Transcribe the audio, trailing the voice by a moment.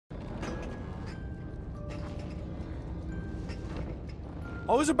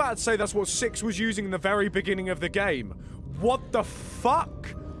I was about to say that's what 6 was using in the very beginning of the game. What the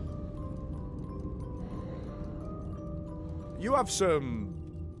fuck? You have some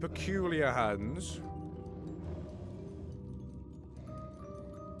peculiar hands. You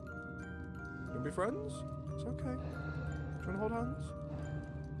wanna be friends? It's okay. Do you wanna hold hands?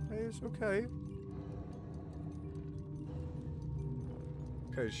 Hey, it's okay.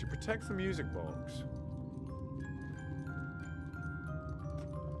 Okay, she protects the music box.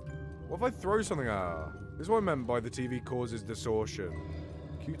 What if I throw something at her? This is what I meant by the TV causes distortion.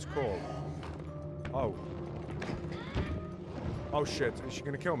 Cute call. Oh. Oh shit, is she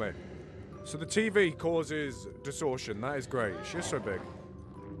gonna kill me? So the TV causes distortion. That is great. She is so big.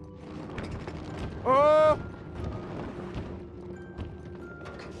 Oh!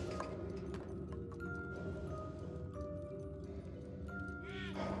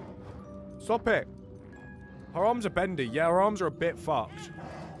 Stop it. Her arms are bendy. Yeah, her arms are a bit fucked.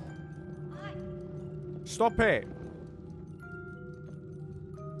 Stop it.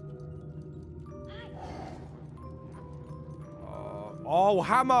 Oh,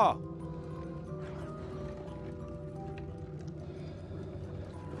 hammer.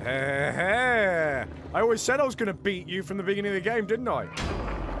 Hey. I always said I was going to beat you from the beginning of the game, didn't I?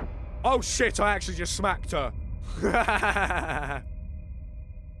 Oh shit, I actually just smacked her.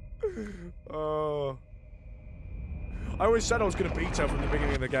 Oh. I always said I was going to beat her from the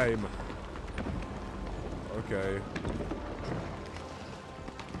beginning of the game. Okay.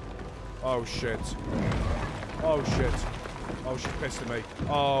 Oh shit. Oh shit. Oh, she's pissed at me.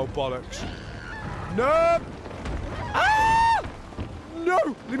 Oh, bollocks. No! Ah!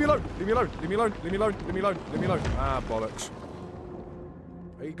 No! Leave me alone! Leave me alone! Leave me alone! Leave me alone! Leave me alone! Leave me alone! Ah, bollocks.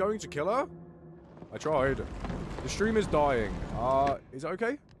 Are you going to kill her? I tried. The stream is dying. Is it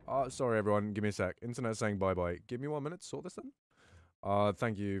okay? Sorry everyone. Give me a sec. Internet's saying bye-bye. Give me 1 minute to sort this then.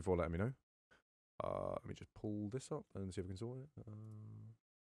 Thank you for letting me know. Let me just pull this up and see if we can sort it.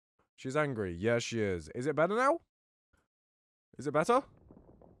 She's angry. Yeah, she is. Is it better now? Is it better?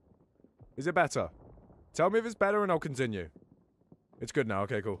 Is it better? Tell me if it's better and I'll continue. It's good now.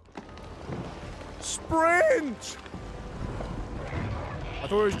 Okay, cool. Sprint! I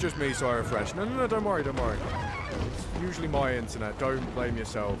thought it was just me, so I refreshed. No, no, no, don't worry, don't worry. It's usually my internet. Don't blame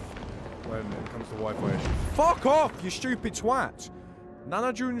yourself when it comes to Wi-Fi issues. Fuck off, you stupid twat!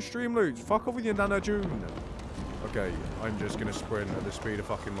 Nana June stream loot. Fuck off with your Nana June. Okay, I'm just gonna sprint at the speed of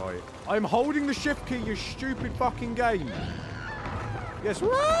fucking light. I'm holding the shift key, you stupid fucking game. Yes.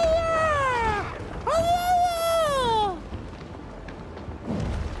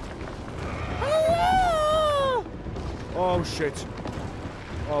 Oh shit.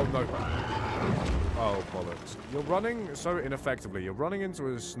 Oh no. Oh bollocks. You're running so ineffectively. You're running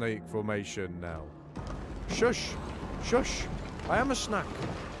into a snake formation now. Shush. Shush. I am a snack.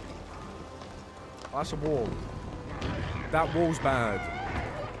 That's a wall. That wall's bad.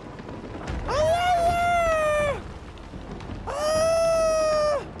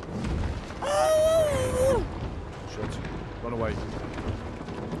 Shit. Run away.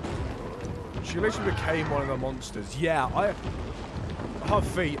 She literally became one of the monsters. Yeah, her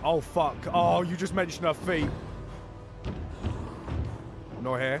feet. Oh, fuck. Oh, you just mentioned her feet. I'm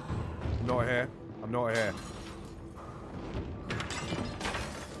not here. I'm not here. I'm not here.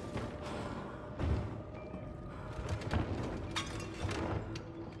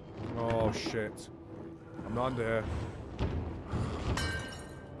 Oh, shit. I'm not under here.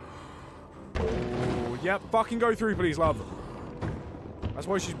 Oh, yep. Fucking go through, please, love. That's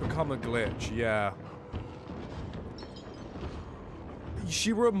why she's become a glitch, yeah.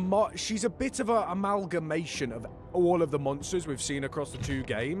 She's a bit of an amalgamation of all of the monsters we've seen across the 2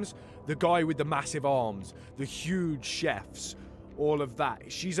 games. The guy with the massive arms, the huge chefs, all of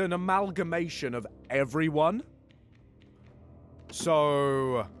that. She's an amalgamation of everyone.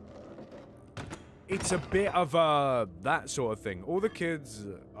 So it's a bit of that sort of thing. All the kids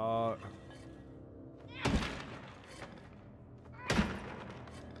are...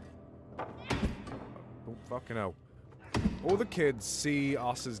 Oh, fucking hell. All the kids see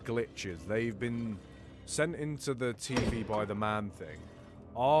us as glitches. They've been sent into the TV by the man thing.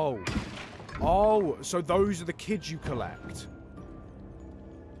 Oh. Oh, so those are the kids you collect.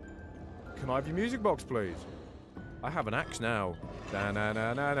 Can I have your music box, please? I have an axe now.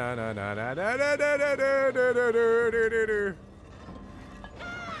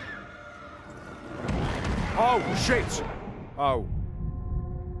 Oh, shit! Oh.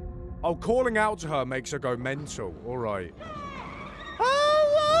 Oh, calling out to her makes her go mental. Alright.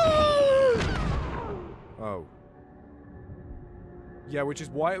 Oh. Yeah, which is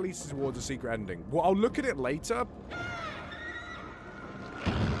why it leads towards a secret ending. Well, I'll look at it later.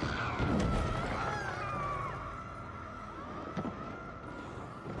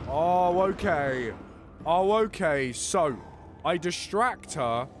 okay. Oh, okay. So, I distract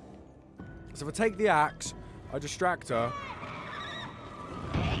her. So if I take the axe, I distract her.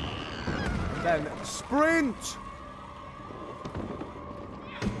 And then sprint!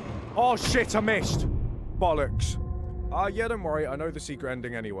 Oh, shit, I missed. Bollocks. Yeah, don't worry. I know the secret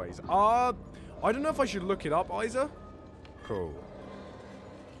ending anyways. I don't know if I should look it up, Isa. Cool.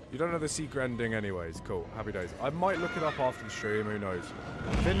 You don't know the secret ending anyways. Cool. Happy days. I might look it up after the stream. Who knows?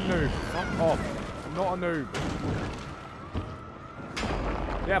 Thin noob. Fuck off. I'm not a noob.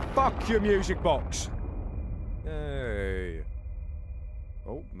 Yeah, fuck your music box. Hey.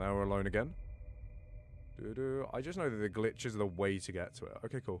 Oh, now we're alone again. I just know that the glitches are the way to get to it.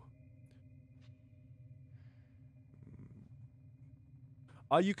 Okay, cool.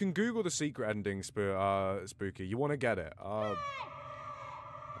 You can Google the secret ending, Spooky. You want to get it. Oh,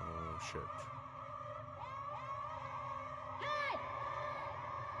 shit.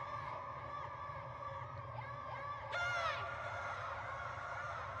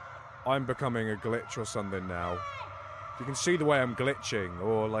 I'm becoming a glitch or something now. You can see the way I'm glitching,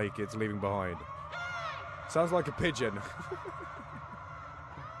 or like it's leaving behind. Sounds like a pigeon.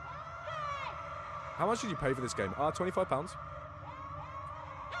 How much did you pay for this game? £25.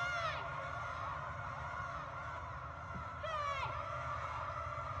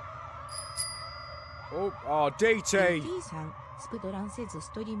 Oh, DT! スプドランセズ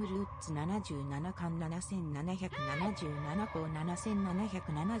ストリムルーツ77巻7777項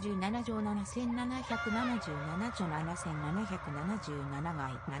7777条7777条7777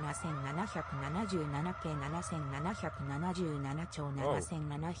外7777系7777兆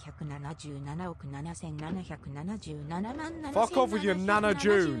7777億7777万 Fuck off with your Nana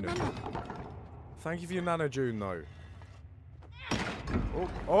June! Thank you for your Nana June, though.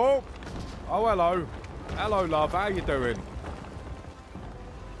 Oh, hello. Hello, love. How you doing?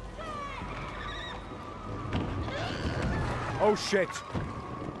 Oh, shit.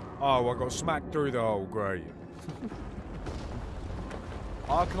 Oh, I got smacked through the hole. Great.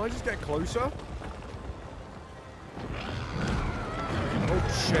 Can I just get closer? Oh,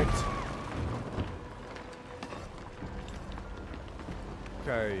 shit.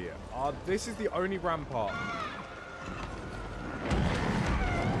 Okay. This is the only rampart.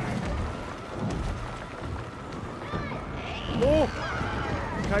 Oh!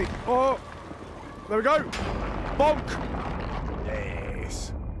 Okay. Oh! There we go! Bonk!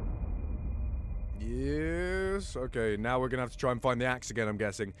 Yes. Yes. Okay, now we're gonna have to try and find the axe again, I'm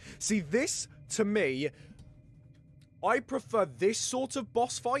guessing. See, this, to me, I prefer this sort of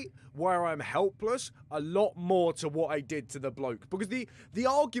boss fight, where I'm helpless, a lot more to what I did to the bloke. Because the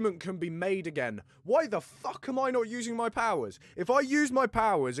argument can be made again. Why the fuck am I not using my powers? If I use my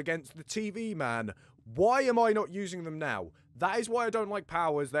powers against the TV man, why am I not using them now? That is why I don't like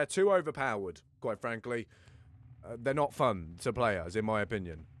powers. They're too overpowered, quite frankly. They're not fun to play as, in my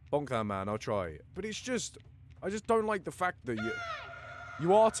opinion. Bonk that man, I'll try. But it's just... I just don't like the fact that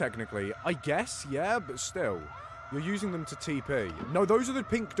you are technically, I guess, yeah, but still. You're using them to TP. No, those are the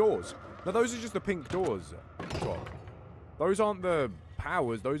pink doors. No, those are just the pink doors. Fuck. Those aren't the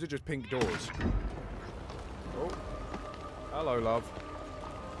powers, those are just pink doors. Oh. Hello, love.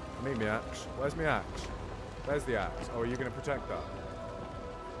 Need me axe. Where's my axe? There's the axe. Oh, are you going to protect that?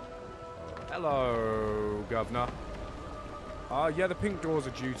 Hello, governor. Yeah, the pink doors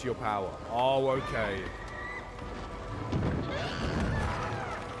are due to your power. Oh, okay.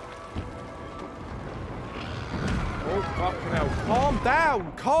 Oh, fucking hell. Calm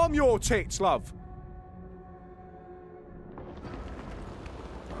down! Calm your tits, love!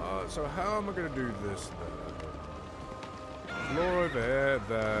 So how am I going to do this, then? Floor over here,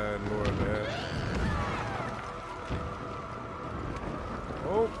 then floor over here.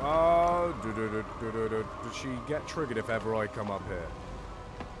 Oh, does she get triggered if ever I come up here?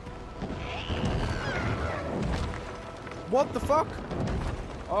 What the fuck?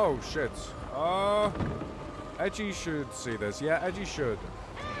 Oh, shit. Edgy should see this. Yeah, Edgy should.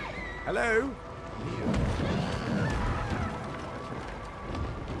 Hello?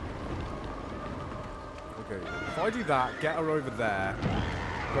 Okay, if I do that, get her over there,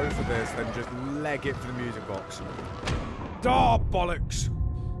 go for this, then just leg it for the music box. Oh, bollocks!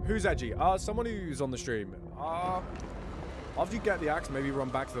 Who's Edgy? Someone who's on the stream. After you get the axe, maybe run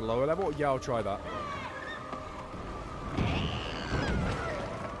back to the lower level? Yeah, I'll try that.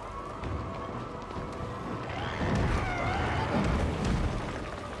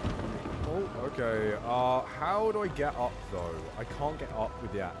 Oh, okay. How do I get up, though? I can't get up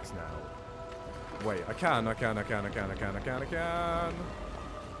with the axe now. Wait, I can. If I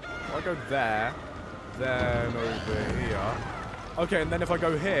go there, then over here. Okay, and then if I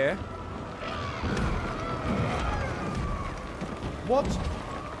go here, What?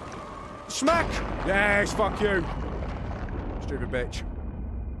 Smack! Yes, fuck you! Stupid bitch.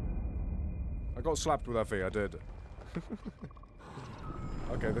 I got slapped with that thing, I did.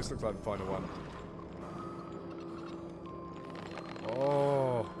 Okay, this looks like the final one.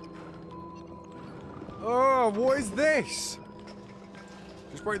 Oh. Oh, what is this?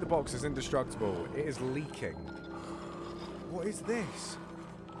 Just break the box, it's indestructible. It is leaking. What is this?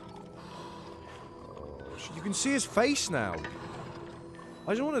 Oh, you can see his face now.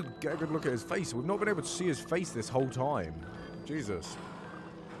 I just want to get a good look at his face. We've not been able to see his face this whole time. Jesus.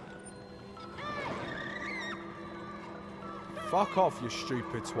 Fuck off, you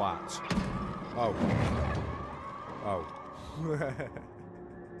stupid twat. Oh. Oh.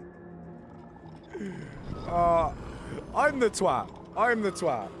 I'm the twat. I'm the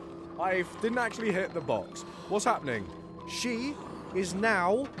twat. I didn't actually hit the box. What's happening? She is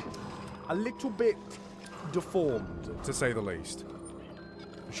now a little bit deformed, to say the least.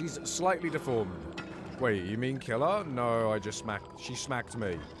 She's slightly deformed. Wait, you mean kill her? No, I just smacked. She smacked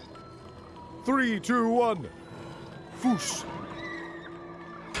me. 3, 2, 1. Foosh.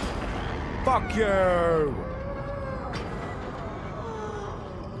 Fuck you! Oh,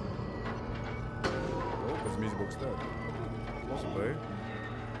 there's a music box there. Possibly.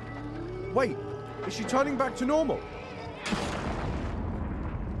 Wait, is she turning back to normal?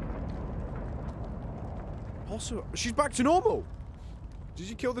 Also, she's back to normal! Did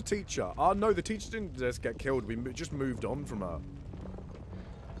you kill the teacher? Oh no, the teacher didn't just get killed. We just moved on from her.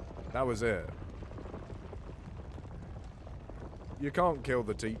 That was it. You can't kill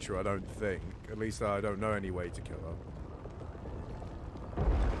the teacher, I don't think. At least I don't know any way to kill her.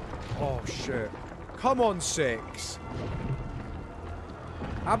 Oh shit. Come on, 6.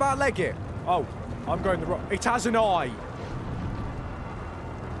 How about LAKEY? Oh, I'm going the wrong... It has an eye!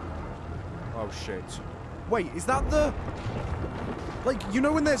 Oh shit. Wait, is that the... Like, you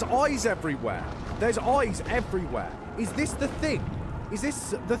know when there's eyes everywhere? There's eyes everywhere. Is this the thing? Is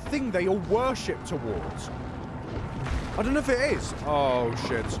this the thing they all worship towards? I don't know if it is. Oh,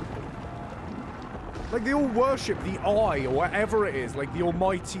 shit. Like, they all worship the eye, or whatever it is. Like, the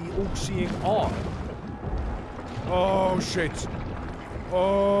almighty, all-seeing eye. Oh, shit.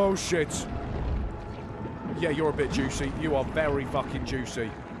 Oh, shit. Yeah, you're a bit juicy. You are very fucking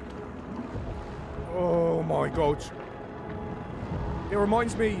juicy. Oh, my God. It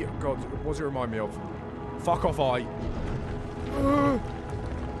reminds me... God, what does it remind me of? Fuck off, eye.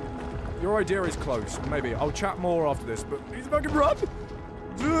 Your idea is close. Maybe. I'll chat more after this, but he's fucking run!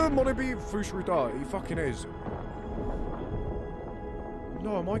 Monobi Fushruda. He fucking is.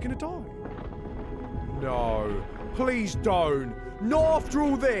 No, am I gonna die? No. Please don't. Not after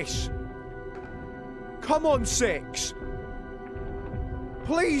all this. Come on, 6.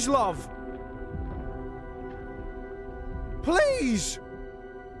 Please, love. Please!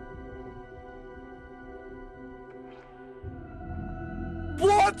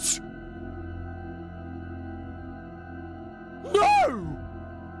 What?! No!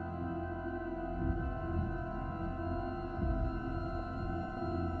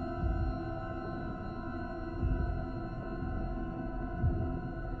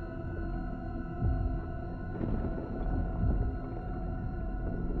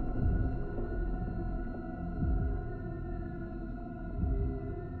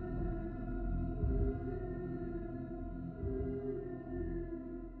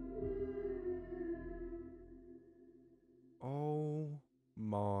 Oh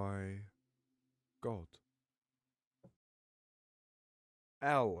my God.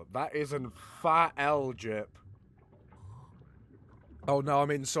 L, that is an fat L, Jip. Oh no, I'm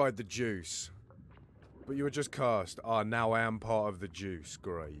inside the juice. But you were just cursed. Ah, now I am part of the juice.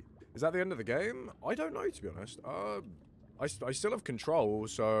 Great. Is that the end of the game? I don't know, to be honest. I still have control,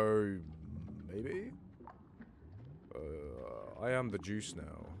 so... maybe? I am the juice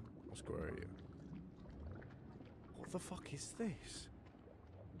now. That's great. What the fuck is this?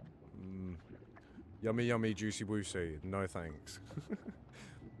 Yummy, yummy, juicy woosy. No thanks.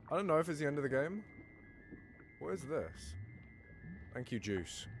 I don't know if it's the end of the game. What is this? Thank you,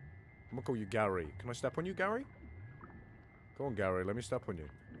 Juice. I'm gonna call you Gary. Can I step on you, Gary? Go on, Gary. Let me step on you.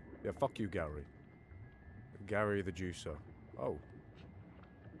 Yeah, fuck you, Gary. Gary the Juicer. Oh.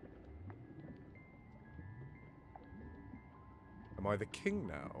 Am I the king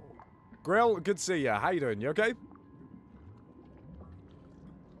now? Grill, good to see ya. How you doing? You okay?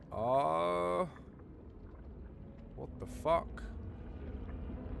 What the fuck?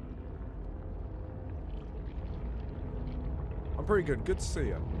 I'm pretty good. Good to see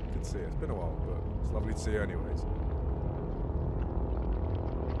you. Good to see you. It's been a while, but it's lovely to see you anyways.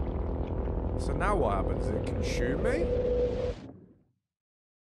 So now what happens? It can shoot me?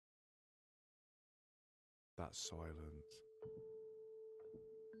 That silence.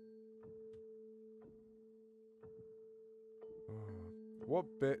 What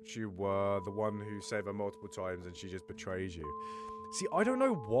bitch you were, the one who saved her multiple times and she just betrays you. See, I don't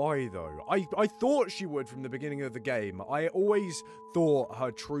know why, though. I thought she would from the beginning of the game. I always thought her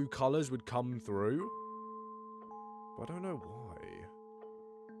true colours would come through. But I don't know why.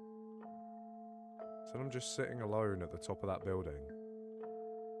 So I'm just sitting alone at the top of that building.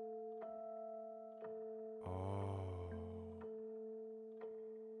 Oh.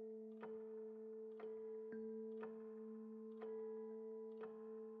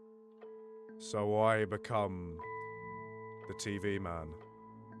 So I become the TV man.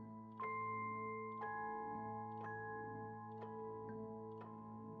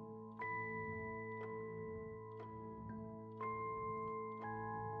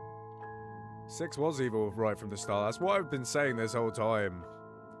 Six was evil right from the start. That's what I've been saying this whole time.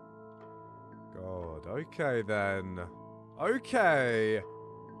 God, okay then. Okay.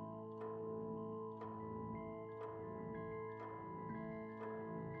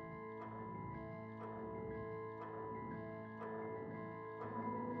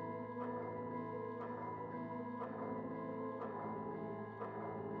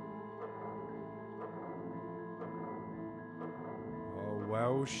 Oh,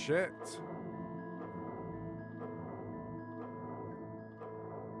 well, shit.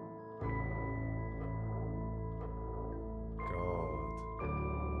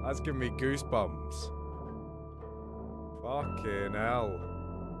 That's giving me goosebumps. Fucking hell.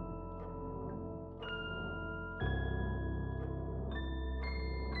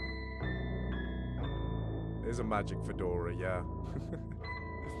 It is a magic fedora, yeah.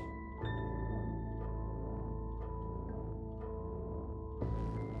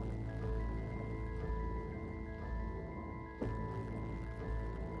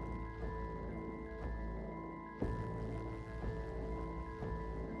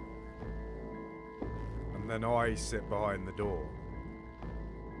 And I sit behind the door.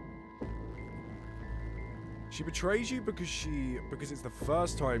 She betrays you because it's the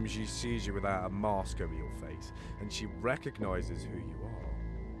first time she sees you without a mask over your face, and she recognizes who you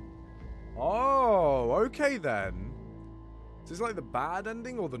are. Oh, okay then. So it's like the bad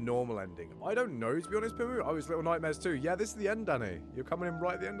ending or the normal ending? I don't know, to be honest, Pimu. Oh, it's Little Nightmares too. Yeah, this is the end, Danny. You're coming in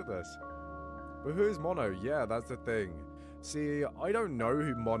right at the end of this. But who is Mono? Yeah, that's the thing. See, I don't know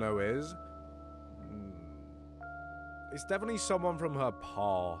who Mono is. It's definitely someone from her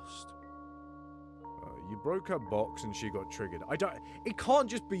past. You broke her box and she got triggered. It can't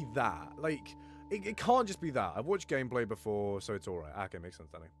just be that. Like, it can't just be that. I've watched gameplay before, so it's alright. Okay, makes sense,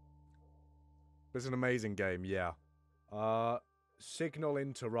 Danny. It's an amazing game, yeah. Signal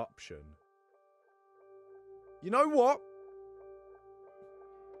interruption. You know what?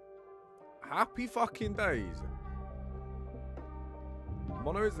 Happy fucking days.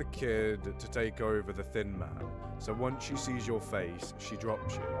 Mono is the kid to take over the Thin Man. So once she sees your face, she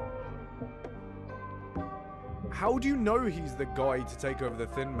drops you. How do you know he's the guy to take over the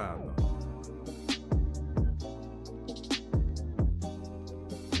Thin Man, though?